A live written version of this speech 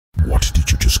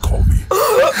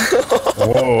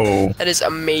Whoa. That is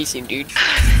amazing, dude.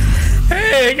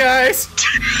 Hey, guys.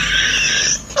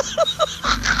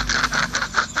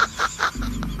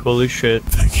 Holy shit.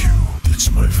 Thank you. That's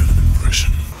my Venom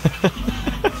impression.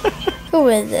 Who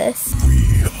is this?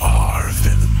 We are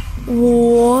Venom.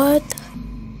 What?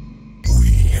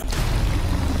 We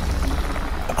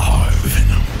are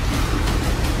Venom.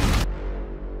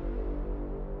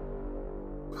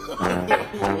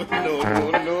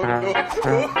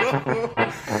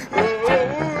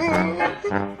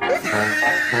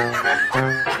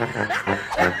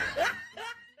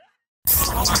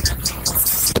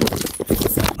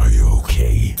 Are you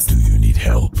okay? Do you need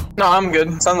help? No, I'm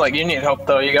good. Sounds like you need help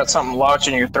though. You got something lodged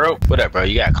in your throat. Whatever, bro.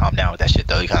 You gotta calm down with that shit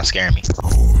though. You kinda scaring me.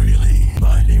 Oh, really?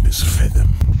 My name is Venom.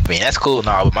 I mean, that's cool.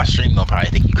 No, but my stream gonna probably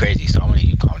think you crazy, so I want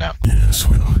you to calm down. Yes,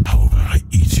 well, how about I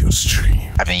eat your stream?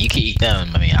 I mean, you can eat them.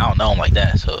 I mean, I don't know them like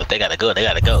that, so if they gotta go, they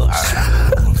gotta go.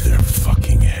 All of their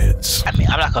fucking heads. I mean,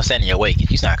 I'm not gonna stand in your way.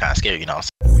 You sound kinda scary, you know.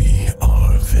 We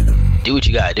are Venom. Do what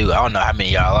you gotta do. I don't know how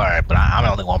many y'all are, but I'm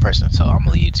only one person, so I'm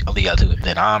gonna leave y'all to it.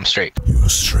 Then I'm straight. You are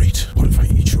straight. What if I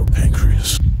eat your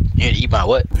pancreas? You gonna eat my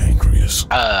what? Pancreas.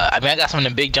 I mean, I got some of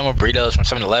them big jumbo burritos from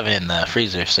 7-Eleven in the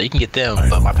freezer, so you can get them,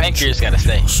 but my pancreas gotta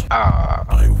stay.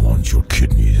 I want your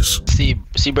kidneys. See,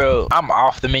 bro, I'm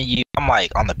off the menu. I'm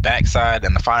like on the back side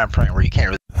and the fine print where you can't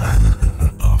really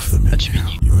Off the menu.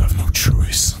 You have no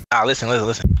choice. listen.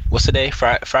 What's today?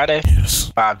 Friday?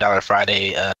 Yes. $5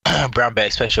 Friday, brown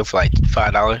bag special for like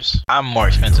 $5. I'm more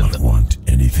expensive I though. don't want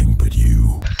anything but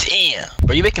you. Damn,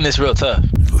 bro, you making this real tough.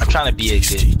 I'm trying to be a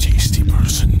tasty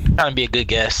person. trying to be a good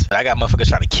guest. But I got motherfuckers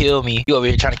trying to kill me. You over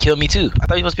here trying to kill me too. I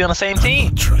thought you supposed to be on the same I'm team.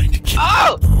 not trying to kill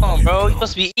Oh, you. come on, bro. You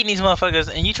supposed to be eating these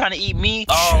motherfuckers, and you trying to eat me?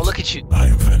 Oh, Shit. look at you. I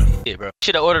am Venom. Yeah, bro.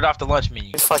 Should have ordered off the lunch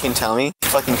menu. Just fucking tell me.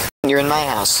 Fucking you're in my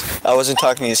house. I wasn't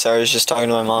talking to you, sir. I was just talking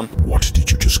to my mom. What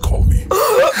did you just call me?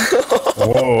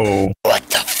 Whoa. What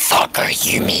the fuck are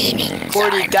you meaning?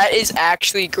 Gordy, that is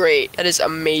actually great. That is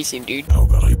amazing, dude. How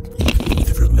about I eat both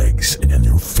of your legs and then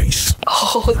your face?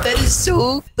 Oh, that is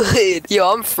so good. Yo,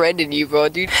 I'm friending you, bro,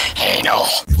 dude. Hey, no.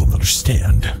 You will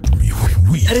understand.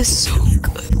 That is so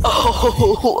good.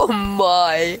 Oh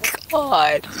my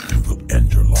god. It will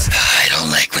end your life. I don't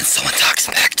like when someone talks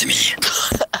back to me.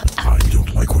 I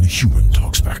don't like when a human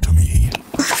talks back to me.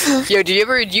 Yo, do you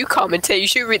commentate? You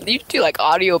should do like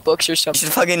audiobooks or You something.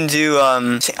 should fucking do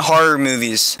horror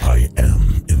movies. I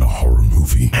am in a horror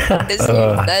movie. That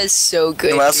is so good.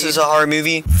 You know what else dude. is a horror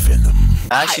movie? Venom.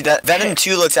 Actually, that Venom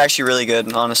 2 looks actually really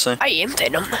good, honestly. I am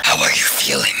Venom. How are you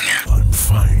feeling? I'm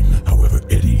fine. However,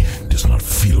 Eddie does not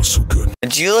feel so good.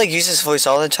 Do you like use this voice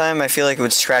all the time? I feel like it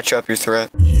would scratch up your throat.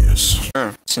 Yes.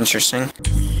 It's interesting.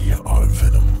 We are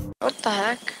Venom. What the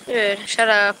heck? Dude, shut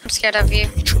up. I'm scared of you.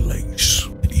 Eat your legs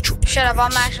and eat your Shut up.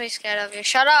 I'm pancreas. actually scared of you.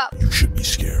 Shut up. You should be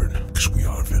scared because we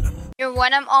are Venom. You're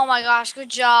Venom? Oh my gosh, good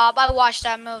job. I watched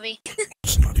that movie.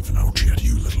 It's not even out yet,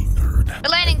 you little nerd. We're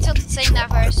landing till Eat saying your that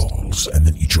first. eyeballs and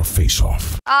then eat your face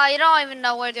off. You don't even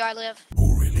know where do I live.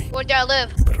 Oh, really? Where do I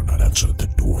live? You better not answer the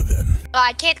door then.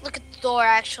 I can't look at the door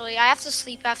actually. I have to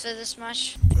sleep after this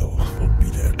much. Well, I'll be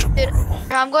there tomorrow.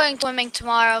 I'm going swimming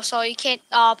tomorrow, so you can't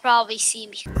probably see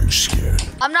me. Are you scared?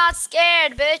 I'm not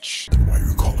scared, bitch. Then why are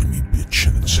you calling me bitch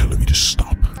and then telling me to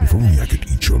stop? If only I could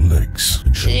eat your legs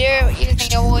and show you how You're using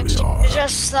tasty a you voice. really are.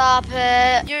 Just stop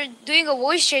it. You're doing a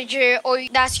voice changer, or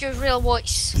that's your real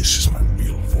voice. This is my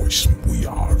real voice. We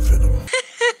are Venom.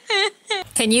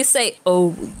 Can you say,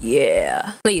 oh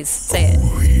yeah? Please say it.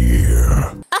 Oh,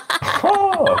 yeah.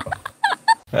 Oh.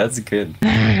 That's good.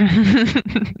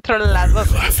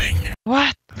 Laughing.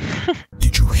 What?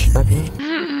 Did you hear me?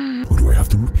 Or do I have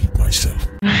to repeat myself?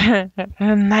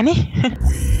 Nani?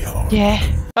 We are Yeah.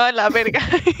 Venom. Oh, la verga.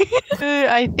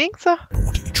 I think so. I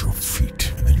want to eat your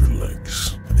feet and then your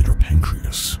legs and then your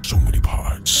pancreas. So many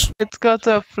parts. Let's go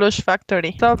to a flush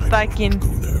factory. Stop I don't want packing. to go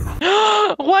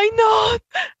there. Why not?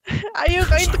 Are you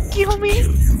going to kill me?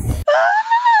 Kill you.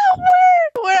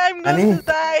 Where I'm going to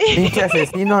die? Pinche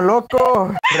asesino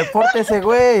loco. Repórtese,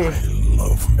 güey. I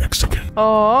love Mexican.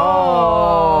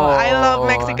 Oh, I love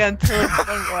Mexican too.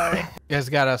 Don't worry. You guys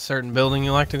got a certain building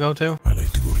you like to go to? I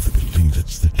like to go to the building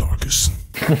that's the darkest.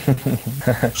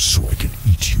 So I can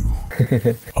eat you.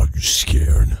 Are you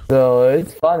scared? So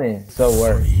it's funny. So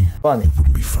we're funny. It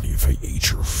wouldn't be funny if I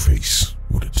ate your face,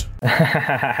 would it?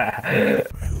 I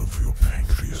love your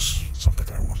pancreas. Something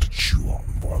I want to chew on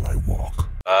while I walk.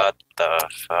 What the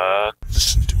fuck?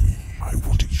 Listen to me. I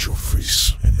want to eat your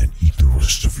face and then eat the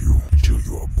rest of you until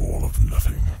you're a ball of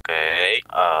nothing. Okay.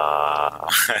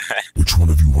 Which one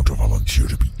of you want to volunteer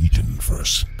to be eaten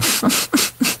first?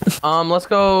 Let's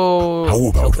go. How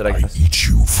about tilted, I I guess. eat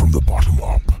you from the bottom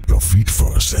up? Your feet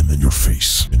first, and then your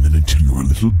face, and then until you're a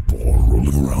little ball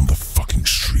rolling around the fucking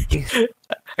street.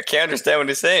 I can't understand what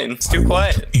he's saying. It's too I want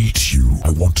quiet. to eat you.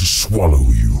 I want to swallow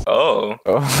you. Oh.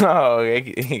 Oh,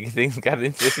 okay. Things got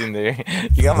interesting there.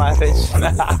 You got my face. I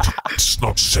don't want it. It's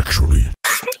not sexually.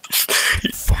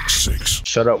 Fuck's sakes.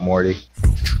 Shut up, Morty.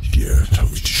 Don't you dare tell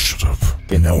me to shut up.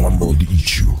 Okay, now I'm going to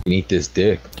eat you. Eat this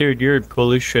dick. Dude, you're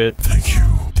cool as shit. Thank you.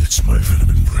 That's my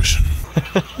Venom impression.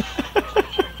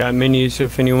 Got minis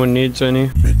if anyone needs any.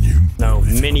 Menu? No,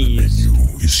 minis. Menu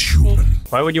is human.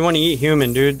 Why would you want to eat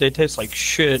human, dude? They taste like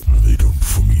shit. They don't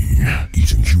for me.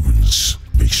 Eating humans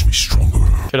makes me stronger.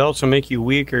 Could also make you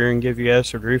weaker and give you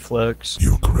acid reflux.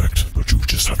 You're correct, but you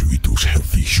just have to eat those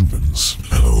healthy humans.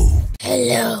 Hello.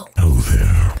 Hello. Hello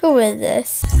there. Who is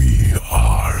this? We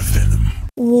are Venom.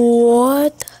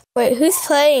 What? Wait, who's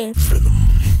playing? Venom.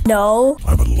 No.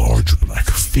 I'm a large black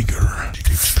figure. He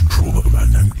takes control of a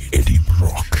man named Eddie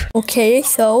Brock. Okay,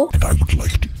 so? And I would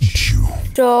like to eat you.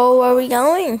 So, where are we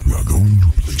going? We are going to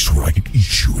a place where I can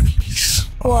eat you in peace.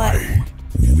 What? I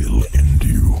will end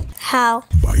you. How?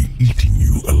 By eating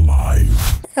you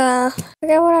alive.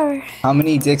 Okay, whatever. How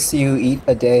many dicks do you eat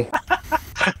a day?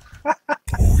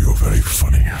 Oh, you're very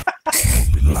funny.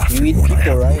 Don't be laughing You eat when I people,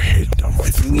 have right? your head down my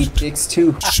throat. You eat dicks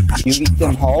too. Symbiotes You do eat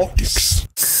them not whole? eat dicks.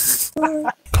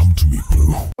 Come to me,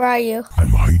 Blue. Where are you? I'm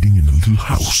hiding in a little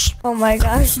house. Oh my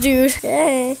gosh, dude.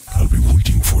 Hey. I'll be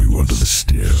waiting for you under the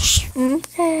stairs.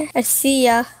 Okay. I see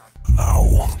ya. Now,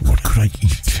 what could I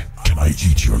eat? Can I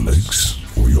eat your legs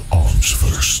or your arms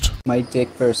first? My dick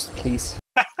first, please.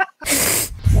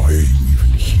 Why are you even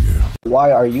here?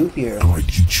 Why are you here? I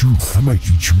might eat you. I might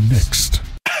eat you next.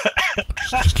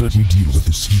 Just let me deal with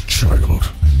this little child.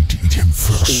 I need to eat him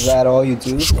first. Is that all you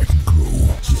do? So I can grow.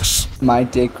 Yes. My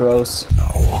dick grows.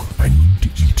 Now, I need to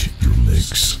eat your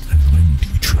legs. And then I need to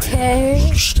eat your head. You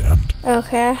understand?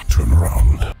 Okay. Turn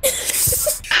around.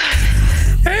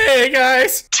 Hey,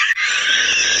 guys!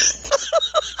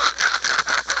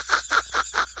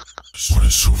 What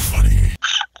is so funny?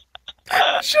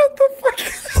 Shut the fuck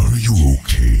up. Are you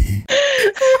okay?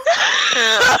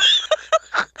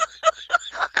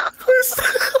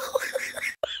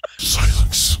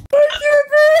 Silence.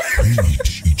 I need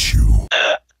to eat you.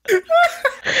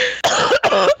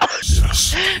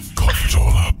 Yes, cough it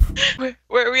all up.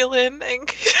 Where are we landing?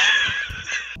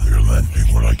 We're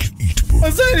landing where I can eat both.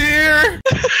 What's that here?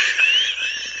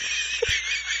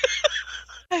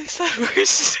 I said we're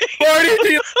staying. Marty,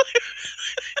 do you...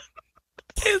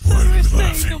 I said we're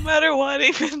staying no matter what,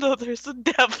 even though there's a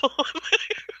devil in there.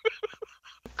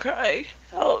 Cry.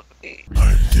 Help me.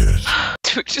 I'm dead.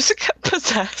 Dude, we just got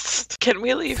possessed. Can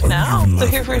we leave now? The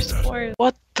first word.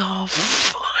 What the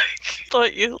fuck?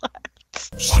 Thought you left.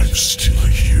 I'm still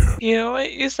here. You know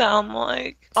what you sound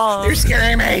like? You're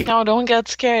scaring me. No, don't get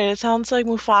scared. It sounds like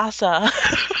Mufasa.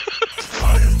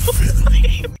 I am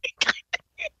Venom.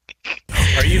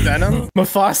 Are you Venom?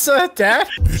 Mufasa, Dad?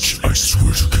 Bitch, I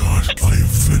swear to God, I am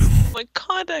Venom. My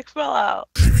contact fell out.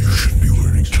 Maybe you shouldn't be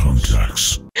wearing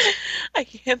contacts. I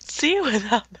can't see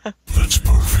without them. That's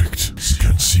perfect. You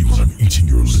can't see when I'm eating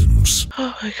your limbs.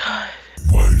 Oh my god.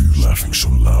 Why are you laughing so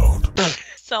loud?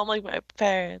 Sound like my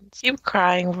parents. Keep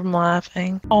crying from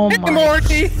laughing. Oh Hey, my.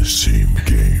 Morty! The same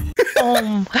game. Oh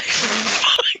my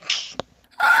fuck.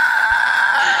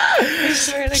 I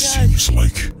swear to God. Seems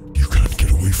like you can't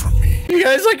get away from me. You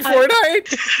guys like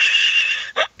Fortnite?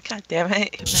 God damn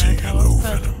it. Say hello,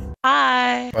 Venom.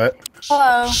 Hi. What?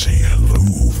 Hello. Say hello,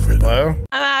 Venom. Hello?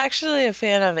 I'm actually a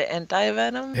fan of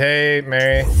anti-venom. Hey,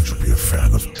 Mary. Why would you be a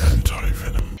fan of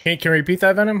anti-venom? Can you repeat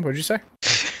that, Venom? What'd you say?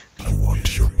 I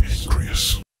want your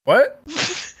pancreas. What?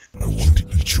 I want to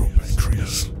eat your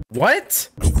pancreas. What?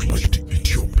 I would like to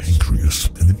eat your pancreas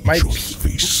and then My eat your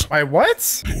face. My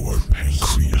what? Your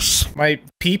pancreas. My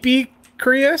pee-pee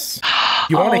Creus?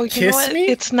 You want to You know kiss what? me?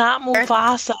 It's not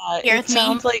Mufasa. You're It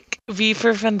sounds like V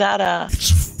for Vendetta. It's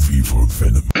V for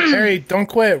Venom. Mary, don't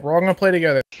quit. We're all gonna play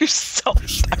together. You're so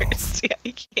thirsty.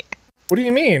 I can't. What do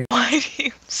you mean? Why do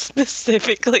you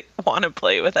specifically want to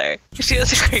play with her? She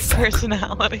has a great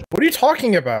personality. What are you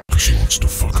talking about? She wants to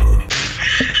fuck her.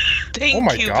 Thank Oh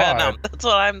my you, God. Venom. That's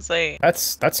what I'm saying.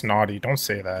 That's naughty. Don't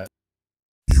say that.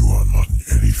 You are not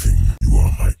anything. You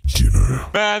are my dinner.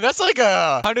 Man, that's like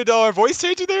a $100 voice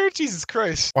changer there? Jesus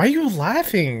Christ. Why are you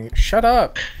laughing? Shut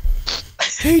up.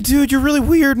 Hey, dude, you're really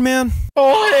weird, man.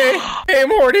 Oh, hey. Hey,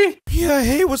 Morty. Yeah,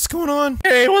 hey, what's going on?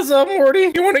 Hey, what's up,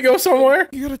 Morty? You want to go somewhere?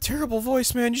 You got a terrible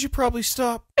voice, man. You should probably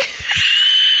stop.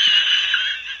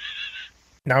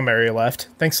 Now Mary left.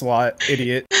 Thanks a lot,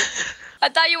 idiot. I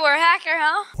thought you were a hacker,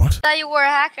 huh? What? I thought you were a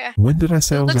hacker. When did I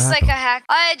say I was Looks a like hacker? a hack.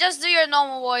 I just do your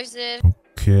normal voice, dude.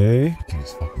 Okay.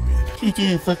 You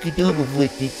do fucking double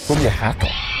with it. Call me a hacker.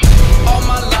 All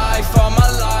my life,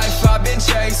 I've been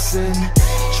chasing,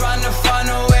 trying to find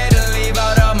a way to leave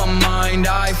out of my mind.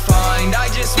 I find I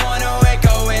just wanna wake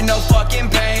up with no fucking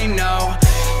pain now.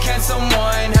 Can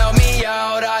someone help me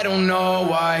out? I don't know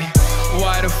why.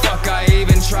 Why the fuck I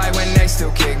even try when they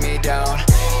still kick me down?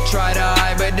 Try to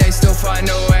hide, but they still find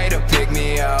a way to pick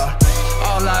me out.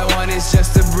 All I want is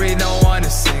just to breathe, don't want a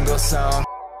single sound.